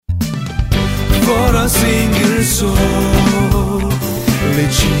a single soul,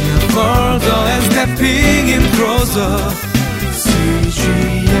 reaching out further and stepping in closer.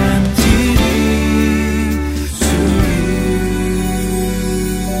 CGNTV to you.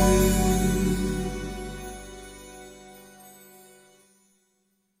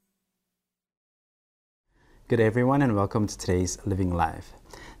 Good day everyone, and welcome to today's Living Life.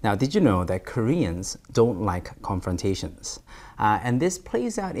 Now, did you know that Koreans don't like confrontations? And this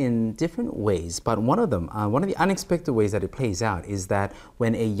plays out in different ways, but one of the unexpected ways that it plays out is that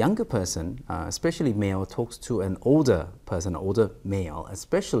when a younger person, especially male, talks to an older person, older male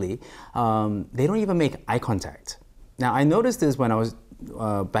especially, they don't even make eye contact. Now, I noticed this when I was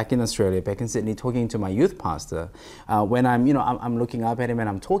back in Australia, back in Sydney, talking to my youth pastor, when I'm looking up at him and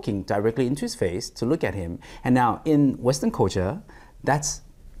I'm talking directly into his face to look at him. And now in Western culture, that's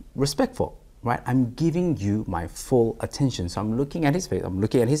respectful, right? I'm giving you my full attention. So I'm looking at his face,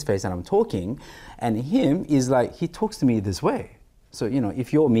 and I'm talking, and him is like, he talks to me this way. So,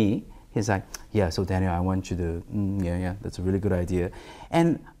 if you're me, he's like, yeah, so Daniel, I want you to, yeah, that's a really good idea.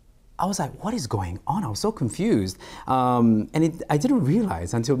 And I was like, what is going on? I was so confused. I didn't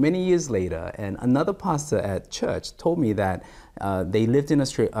realize until many years later, and another pastor at church told me that they lived in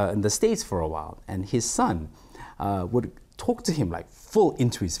the States for a while, and his son would talk to him like full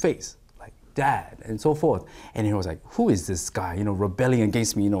into his face, like dad, and so forth. And he was like, who is this guy, rebelling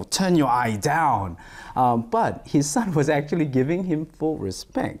against me, turn your eye down. But his son was actually giving him full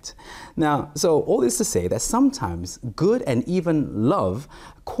respect. Now, so all this to say that sometimes good and even love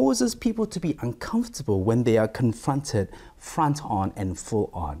causes people to be uncomfortable when they are confronted front on and full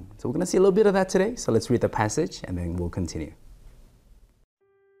on. So we're going to see a little bit of that today. So let's read the passage and then we'll continue.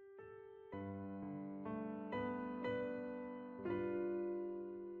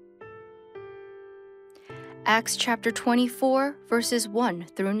 Acts chapter 24, verses 1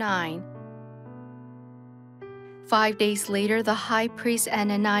 through 9. 5 days later, the high priest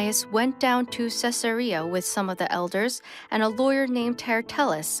Ananias went down to Caesarea with some of the elders and a lawyer named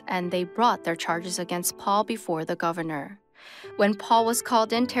Tertullus, and they brought their charges against Paul before the governor. When Paul was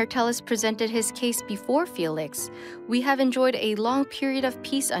called in, Tertullus presented his case before Felix. We have enjoyed a long period of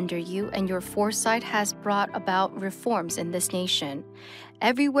peace under you, and your foresight has brought about reforms in this nation.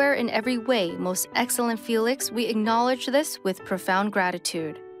 Everywhere in every way, most excellent Felix, we acknowledge this with profound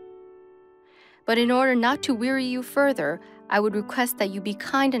gratitude. But in order not to weary you further, I would request that you be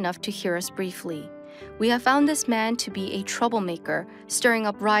kind enough to hear us briefly. We have found this man to be a troublemaker, stirring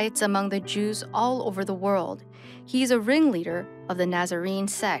up riots among the Jews all over the world. He is a ringleader of the Nazarene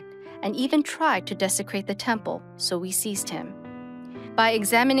sect and even tried to desecrate the temple, so we seized him. By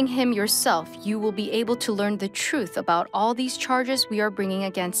examining him yourself, you will be able to learn the truth about all these charges we are bringing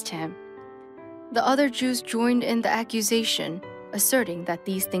against him. The other Jews joined in the accusation, asserting that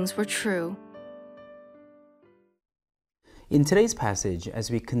these things were true. In today's passage, as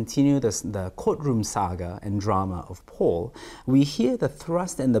we continue the courtroom saga and drama of Paul, we hear the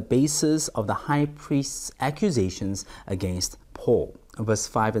thrust and the basis of the high priest's accusations against Paul. Verse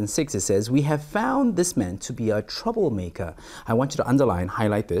 5 and 6, it says, we have found this man to be a troublemaker. I want you to underline,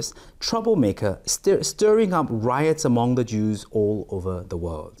 highlight this, troublemaker, stirring up riots among the Jews all over the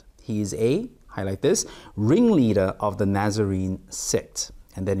world. He is a, highlight this, ringleader of the Nazarene sect.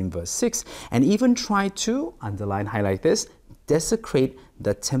 And then in verse 6, and even tried to, underline, highlight this, desecrate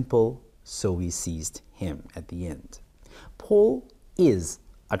the temple, so we seized him at the end. Paul is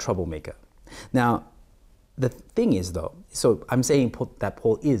a troublemaker. Now, the thing is though, so I'm saying that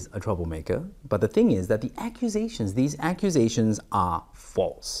Paul is a troublemaker, but the thing is that these accusations are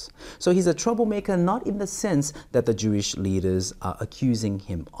false. So he's a troublemaker not in the sense that the Jewish leaders are accusing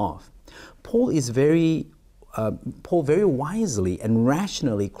him of. Paul very wisely and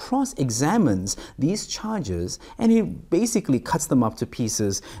rationally cross-examines these charges, and he basically cuts them up to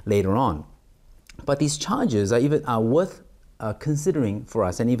pieces later on. But these charges are worth considering for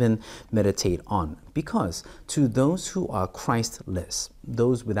us and even meditate on, because to those who are Christless,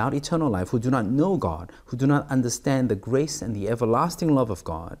 those without eternal life, who do not know God, who do not understand the grace and the everlasting love of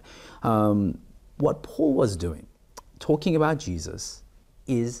God, what Paul was doing, talking about Jesus,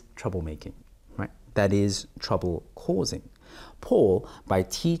 is troublemaking. That is trouble causing. Paul, by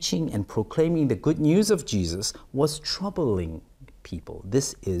teaching and proclaiming the good news of Jesus, was troubling people.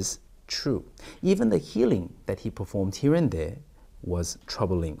 This is true. Even the healing that he performed here and there was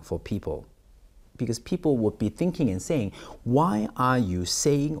troubling for people, because people would be thinking and saying, why are you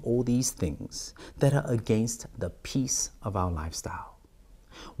saying all these things that are against the peace of our lifestyle?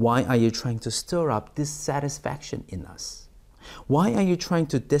 Why are you trying to stir up dissatisfaction in us? Why are you trying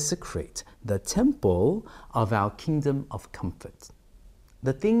to desecrate the temple of our kingdom of comfort?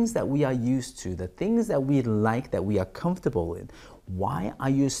 the things that we are used to, the things that we like, that we are comfortable in, why are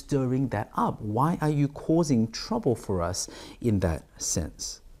you stirring that up? Why are you causing trouble for us in that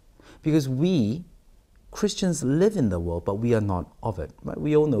sense? Because we, Christians, live in the world, but we are not of it. Right?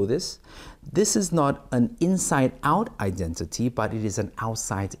 We all know this. This is not an inside-out identity, but it is an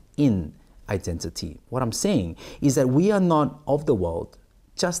outside-in identity. What I'm saying is that we are not of the world,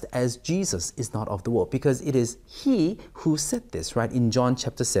 just as Jesus is not of the world, because it is He who said this, right? In John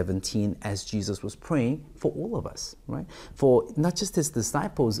chapter 17, as Jesus was praying for all of us, right? For not just His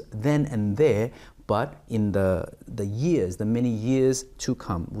disciples then and there, but in the many years to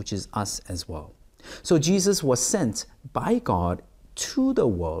come, which is us as well. So Jesus was sent by God to the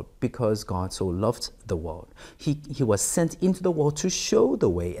world because God so loved the world. He was sent into the world to show the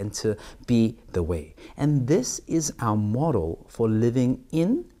way and to be the way. And this is our model for living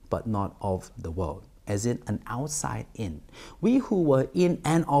in but not of the world, as in an outside in. We who were in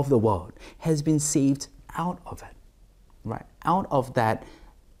and of the world has been saved out of it, right? Out of that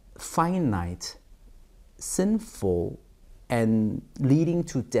finite, sinful, and leading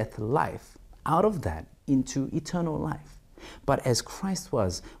to death life, out of that into eternal life. But as Christ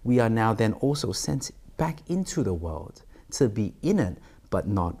was, we are now then also sent back into the world to be in it, but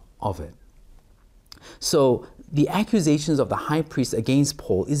not of it. So the accusations of the high priest against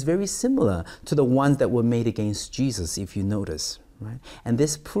Paul is very similar to the ones that were made against Jesus, if you notice, right? And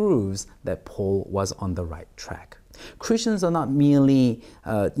this proves that Paul was on the right track. Christians are not merely,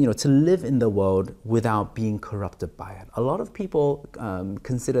 to live in the world without being corrupted by it. A lot of people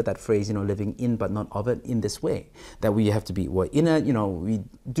consider that phrase, living in but not of it, in this way, that we have to be, in it, we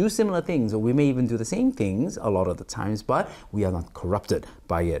do similar things, or we may even do the same things a lot of the times, but we are not corrupted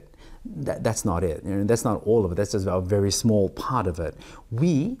by it. That's not it. That's not all of it. That's just a very small part of it.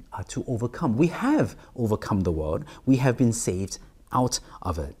 We are to overcome. We have overcome the world. We have been saved out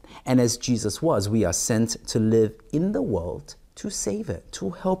of it. And as Jesus was, we are sent to live in the world to save it, to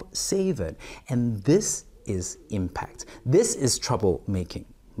help save it. And this is impact. This is troublemaking,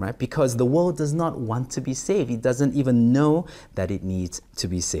 right? Because the world does not want to be saved. It doesn't even know that it needs to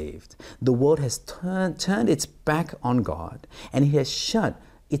be saved. The world has turned its back on God, and it has shut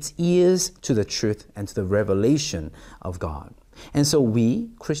its ears to the truth and to the revelation of God. And so we,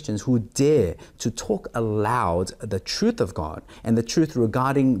 Christians who dare to talk aloud the truth of God and the truth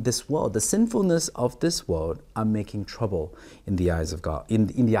regarding this world, the sinfulness of this world, are making trouble in the eyes of God, in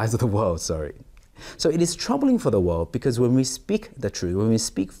the eyes of the world, sorry. So it is troubling for the world because when we speak the truth, when we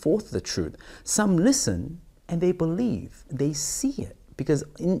speak forth the truth, some listen and they believe, they see it, because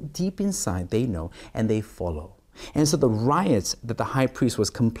deep inside they know and they follow. And so the riots that the high priest was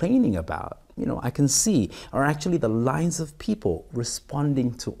complaining about, I can see, are actually the lines of people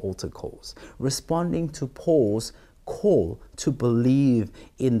responding to altar calls, responding to Paul's call to believe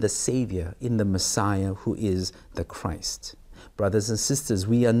in the Savior, in the Messiah who is the Christ. Brothers and sisters,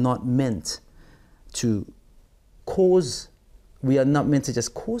 we are not meant to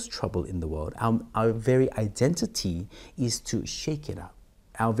just cause trouble in the world. Our very identity is to shake it up.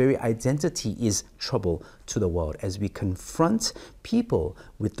 Our very identity is trouble to the world as we confront people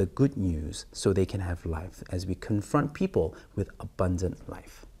with the good news so they can have life, as we confront people with abundant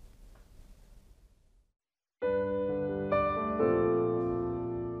life.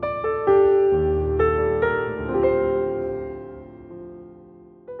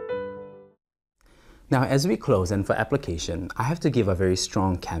 Now, as we close and for application, I have to give a very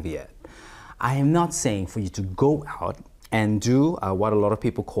strong caveat. I am not saying for you to go out and do what a lot of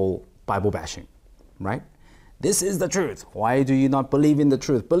people call Bible bashing, right? This is the truth. Why do you not believe in the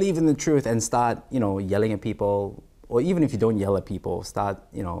truth? Believe in the truth and start, yelling at people, or even if you don't yell at people, start,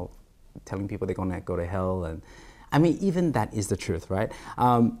 telling people they're gonna go to hell. And even that is the truth, right?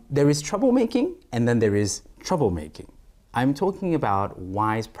 There is troublemaking and then there is troublemaking. I'm talking about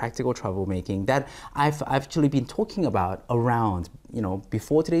wise, practical troublemaking that I've actually been talking about around,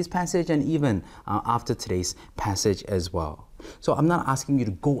 before today's passage and even after today's passage as well. So I'm not asking you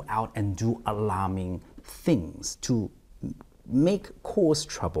to go out and do alarming things to cause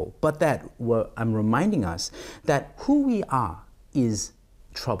trouble, but that I'm reminding us that who we are is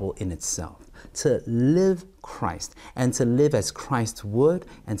trouble in itself. To live Christ and to live as Christ would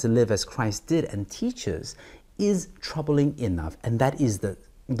and to live as Christ did and teaches is troubling enough, and that is the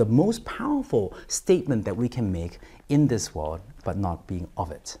most powerful statement that we can make in this world, but not being of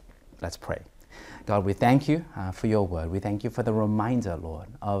it. Let's pray. God, we thank you for your word. We thank you for the reminder, Lord,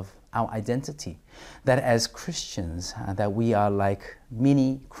 of our identity, that as Christians, that we are like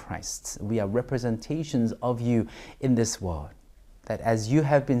mini Christs. We are representations of you in this world. that as you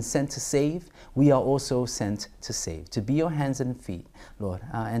have been sent to save, we are also sent to save, to be your hands and feet, Lord,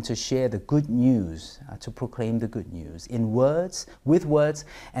 and to share the good news, to proclaim the good news in words,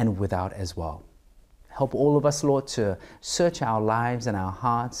 and without as well. Help all of us, Lord, to search our lives and our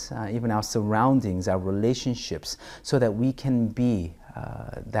hearts, even our surroundings, our relationships, so that we can be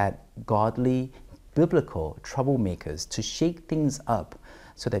that godly, biblical troublemakers to shake things up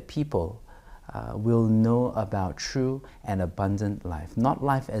so that people will know about true and abundant life. Not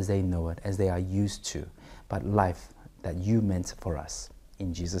life as they know it, as they are used to, but life that you meant for us.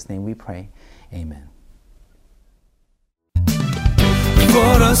 In Jesus' name we pray. Amen.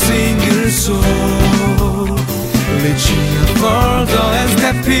 For a single soul, reaching further and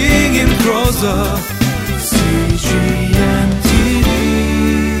stepping in closer.